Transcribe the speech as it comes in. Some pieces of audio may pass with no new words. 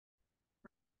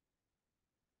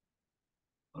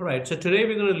All right, so today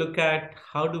we're going to look at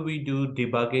how do we do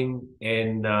debugging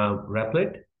in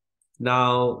Replit.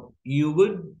 Now, you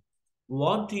would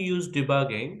want to use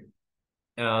debugging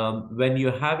when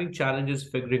you're having challenges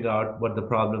figuring out what the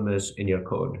problem is in your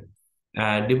code.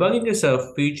 And debugging is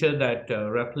a feature that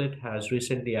Replit has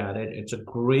recently added. It's a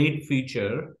great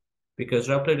feature because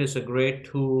Replit is a great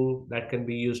tool that can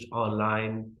be used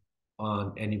online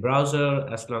on any browser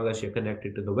as long as you're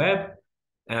connected to the web.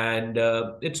 And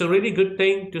it's a really good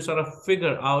thing to sort of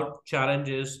figure out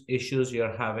challenges, issues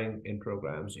you're having in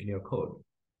programs in your code.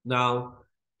 Now,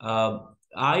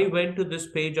 I went to this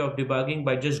page of debugging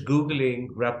by just Googling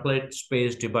Replit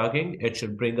space debugging. It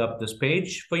should bring up this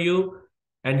page for you.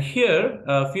 And here,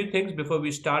 a few things before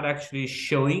we start actually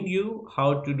showing you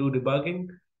how to do debugging.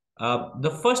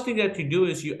 The first thing that you do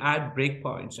is you add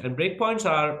breakpoints. And breakpoints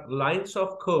are lines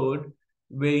of code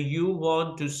where you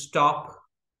want to stop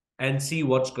and see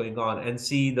what's going on and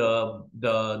see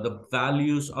the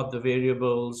values of the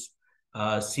variables,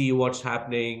 see what's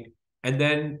happening. And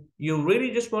then you really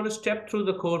just want to step through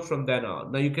the code from then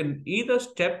on. Now you can either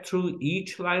step through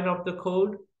each line of the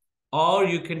code, or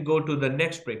you can go to the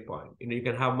next breakpoint. You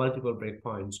can have multiple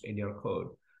breakpoints in your code.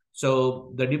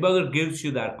 So the debugger gives you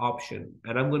that option,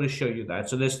 and I'm going to show you that.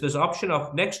 So there's this option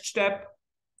of next step,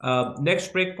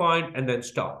 next breakpoint, and then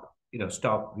stop.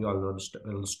 Stop, we all know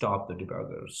it'll stop the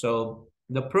debugger. So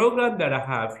the program that I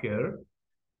have here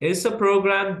is a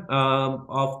program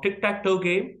of tic-tac-toe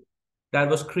game that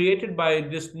was created by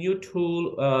this new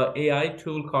tool, AI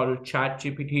tool called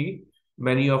ChatGPT.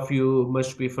 Many of you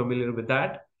must be familiar with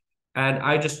that. And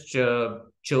I just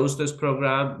chose this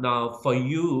program. Now for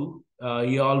you,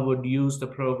 you all would use the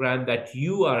program that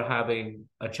you are having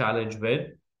a challenge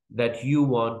with, that you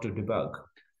want to debug.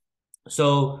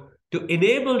 So to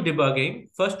enable debugging,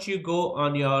 first you go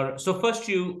on first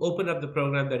you open up the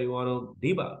program that you want to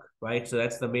debug, right? So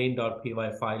that's the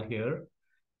main.py file here.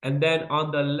 And then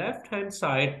on the left-hand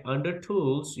side, under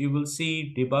tools, you will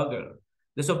see debugger.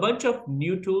 There's a bunch of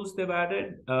new tools they've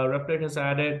added, Replit has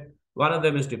added. One of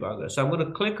them is debugger. So I'm going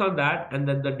to click on that, and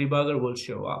then the debugger will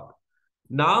show up.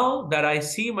 Now that I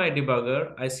see my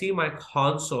debugger, I see my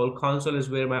console. Console is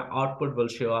where my output will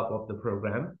show up of the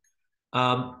program.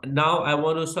 Now I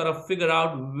want to sort of figure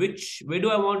out where do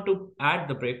I want to add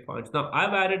the breakpoints. Now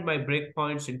I've added my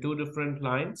breakpoints in two different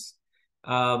lines.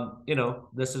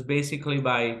 This is basically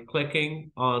by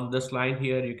clicking on this line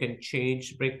here, you can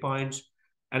change breakpoints.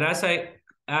 And as I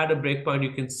add a breakpoint,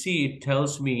 you can see it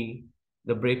tells me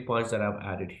the breakpoints that I've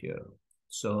added here.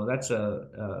 So that's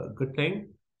a good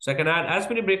thing. So I can add as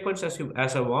many breakpoints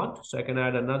as I want. So I can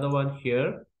add another one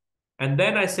here. And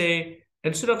then I say,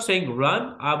 instead of saying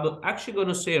run, I'm actually going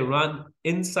to say run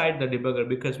inside the debugger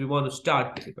because we want to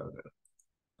start the debugger.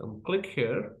 So click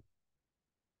here.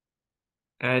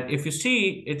 And if you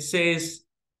see, it says,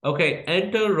 okay,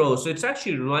 enter row. So it's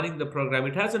actually running the program.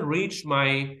 It hasn't reached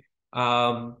my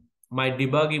my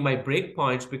debugging, my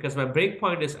breakpoints, because my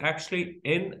breakpoint is actually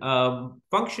in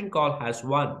function called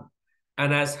has1.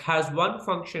 And as has1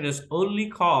 function is only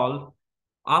called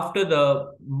after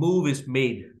the move is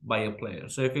made by a player.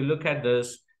 So if you look at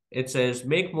this, it says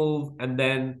make move, and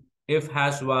then if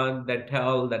has1, then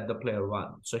tell that the player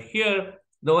won. So here,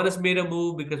 no one has made a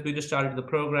move because we just started the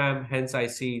program. Hence, I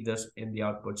see this in the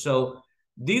output. So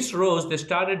these rows, they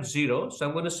start at 0. So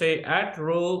I'm going to say at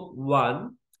row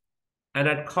 1 and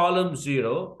at column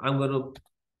 0,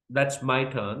 that's my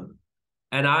turn.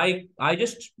 And I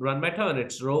just run my turn.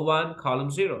 It's row 1, column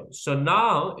 0. So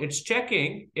now it's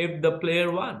checking if the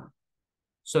player won.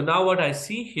 So now what I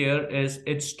see here is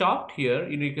it stopped here.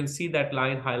 You can see that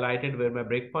line highlighted where my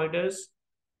breakpoint is.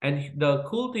 And the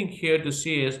cool thing here to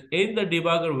see is in the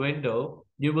debugger window,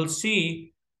 you will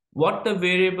see what the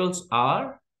variables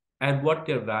are and what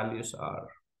their values are.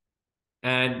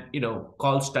 And,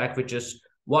 call stack, which is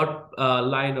what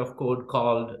line of code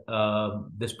called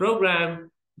this program.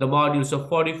 The module, so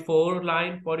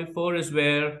 44 is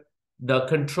where the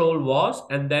control was,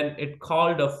 and then it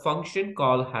called a function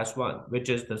called has1, which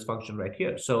is this function right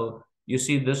here. So you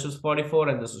see this is 44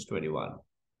 and this is 21.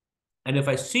 And if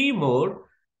I see more,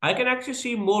 I can actually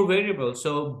see more variables.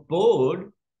 So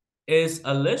board is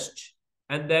a list,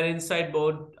 and then inside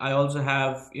board, I also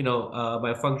have,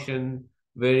 my function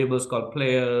variables called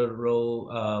player,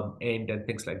 row, int, and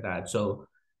things like that. So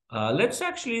let's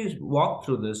actually walk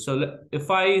through this. So if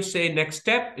I say next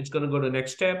step, it's going to go to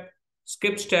next step,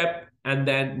 skip step, and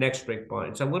then next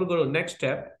breakpoint. So I'm going to go to next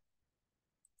step.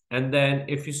 And then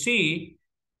if you see,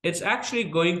 it's actually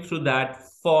going through that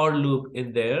for loop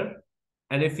in there.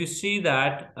 And if you see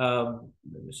that,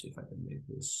 let me see if I can make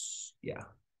this. Yeah.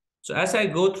 So as I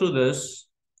go through this,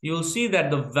 you'll see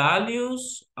that the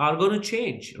values are going to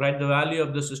change, right? The value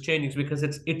of this is changing because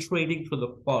it's iterating through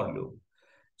the for loop.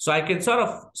 So I can sort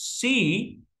of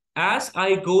see as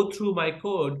I go through my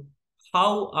code,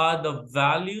 how are the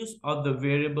values of the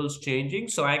variables changing?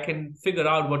 So I can figure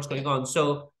out what's going on.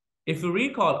 So if you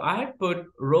recall, I had put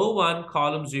row 1,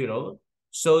 column 0.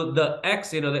 So the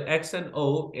X, the X and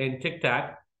O in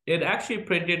tic-tac, it actually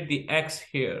printed the X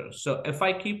here. So if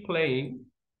I keep playing,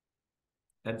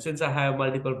 and since I have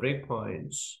multiple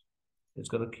breakpoints, it's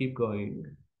going to keep going.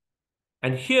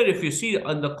 And here, if you see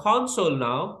on the console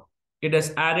now, it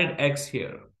has added X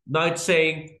here. Now it's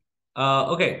saying,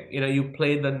 okay, you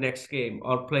play the next game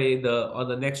or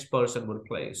the next person will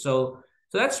play. So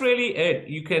that's really it.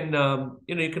 You can,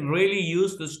 you can really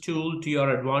use this tool to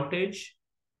your advantage.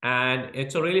 And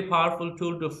it's a really powerful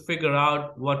tool to figure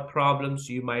out what problems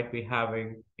you might be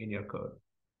having in your code.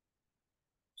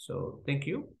 So thank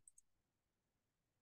you.